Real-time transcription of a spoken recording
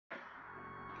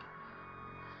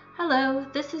Hello,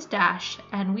 this is Dash,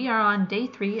 and we are on day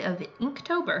 3 of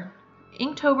Inktober.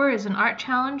 Inktober is an art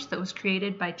challenge that was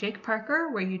created by Jake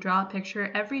Parker, where you draw a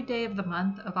picture every day of the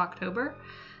month of October.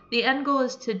 The end goal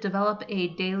is to develop a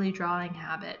daily drawing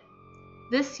habit.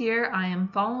 This year, I am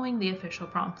following the official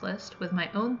prompt list with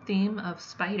my own theme of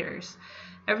spiders.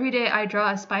 Every day I draw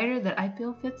a spider that I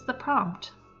feel fits the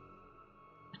prompt.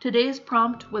 Today's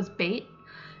prompt was bait,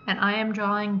 and I am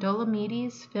drawing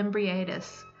Dolomedes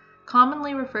fimbriatus,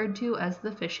 commonly referred to as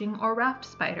the fishing or raft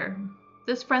spider.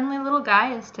 This friendly little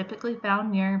guy is typically found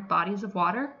near bodies of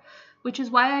water, which is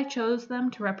why I chose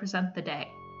them to represent the day.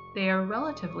 They are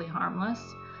relatively harmless.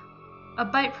 A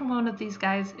bite from one of these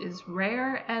guys is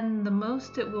rare, and the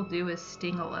most it will do is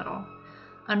sting a little.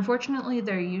 Unfortunately,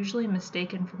 they're usually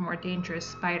mistaken for more dangerous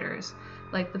spiders,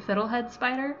 like the fiddlehead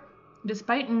spider,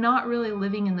 despite not really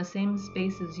living in the same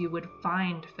spaces you would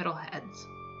find fiddleheads.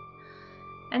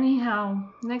 Anyhow,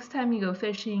 next time you go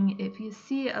fishing, if you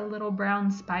see a little brown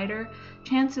spider,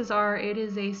 chances are it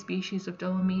is a species of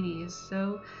Dolomedes,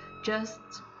 so just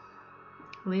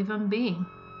leave him be.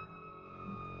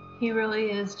 He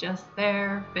really is just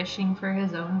there fishing for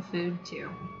his own food too.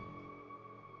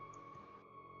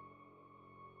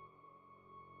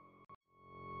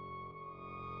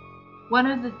 One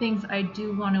of the things I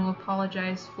do want to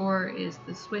apologize for is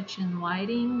the switch in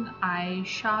lighting. I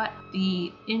shot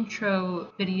the intro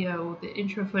video, the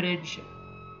intro footage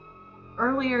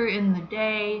earlier in the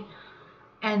day,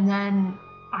 and then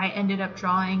I ended up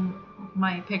drawing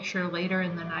my picture later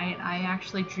in the night. I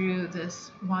actually drew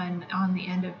this one on the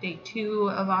end of day 2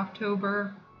 of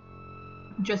October,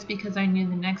 just because I knew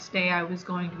the next day I was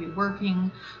going to be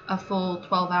working a full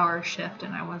 12-hour shift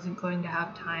and I wasn't going to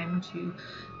have time to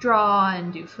draw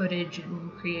and do footage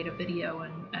and create a video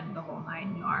and the whole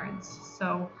 9 yards.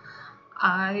 So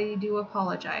I do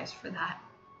apologize for that.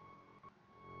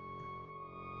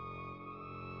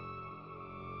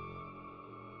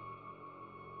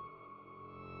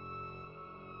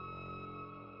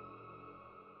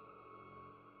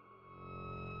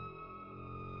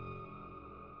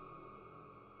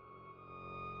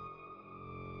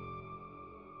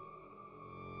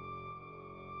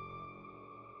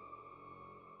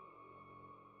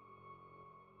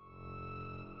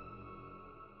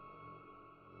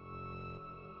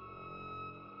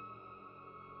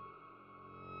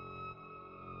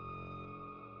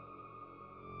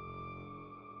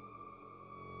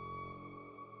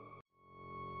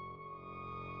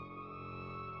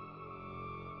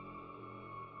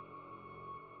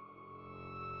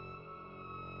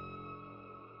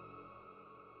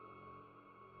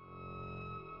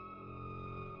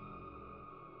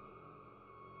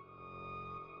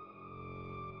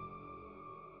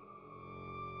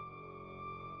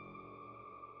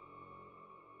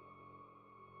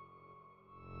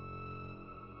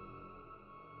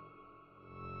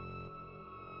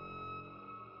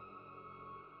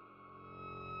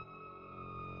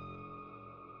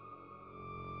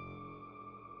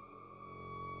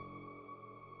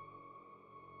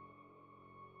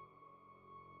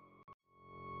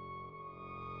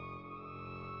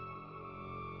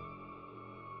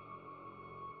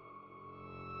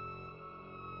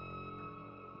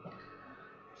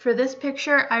 For this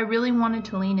picture, I really wanted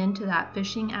to lean into that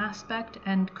fishing aspect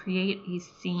and create a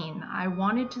scene. I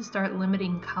wanted to start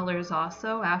limiting colors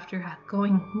also after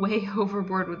going way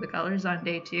overboard with the colors on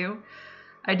day 2.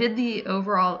 I did the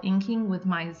overall inking with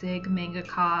my Zig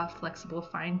Mangaka flexible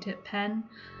fine tip pen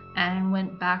and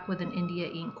went back with an India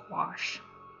ink wash.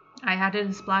 I added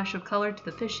a splash of color to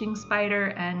the fishing spider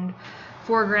and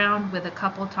foreground with a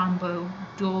couple Tombow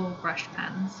dual brush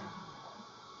pens.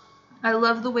 I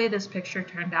love the way this picture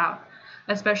turned out,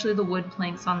 especially the wood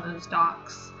planks on those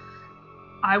docks.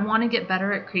 I want to get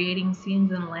better at creating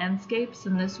scenes and landscapes,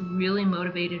 and this really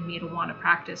motivated me to want to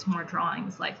practice more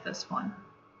drawings like this one.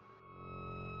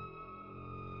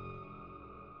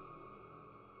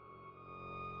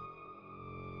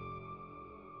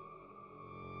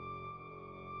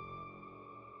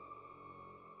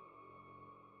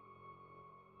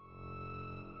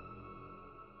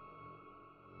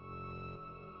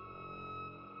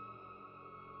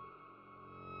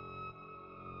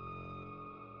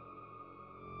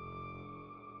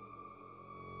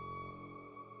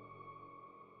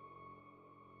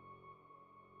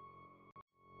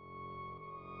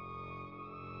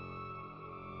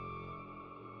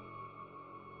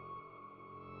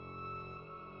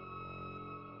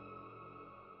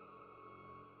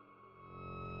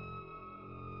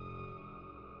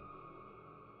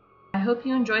 I hope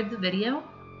you enjoyed the video.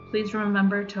 Please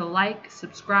remember to like,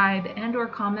 subscribe, and/or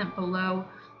comment below.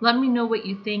 Let me know what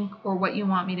you think or what you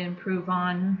want me to improve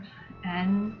on.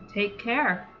 and take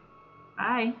care.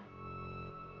 Bye.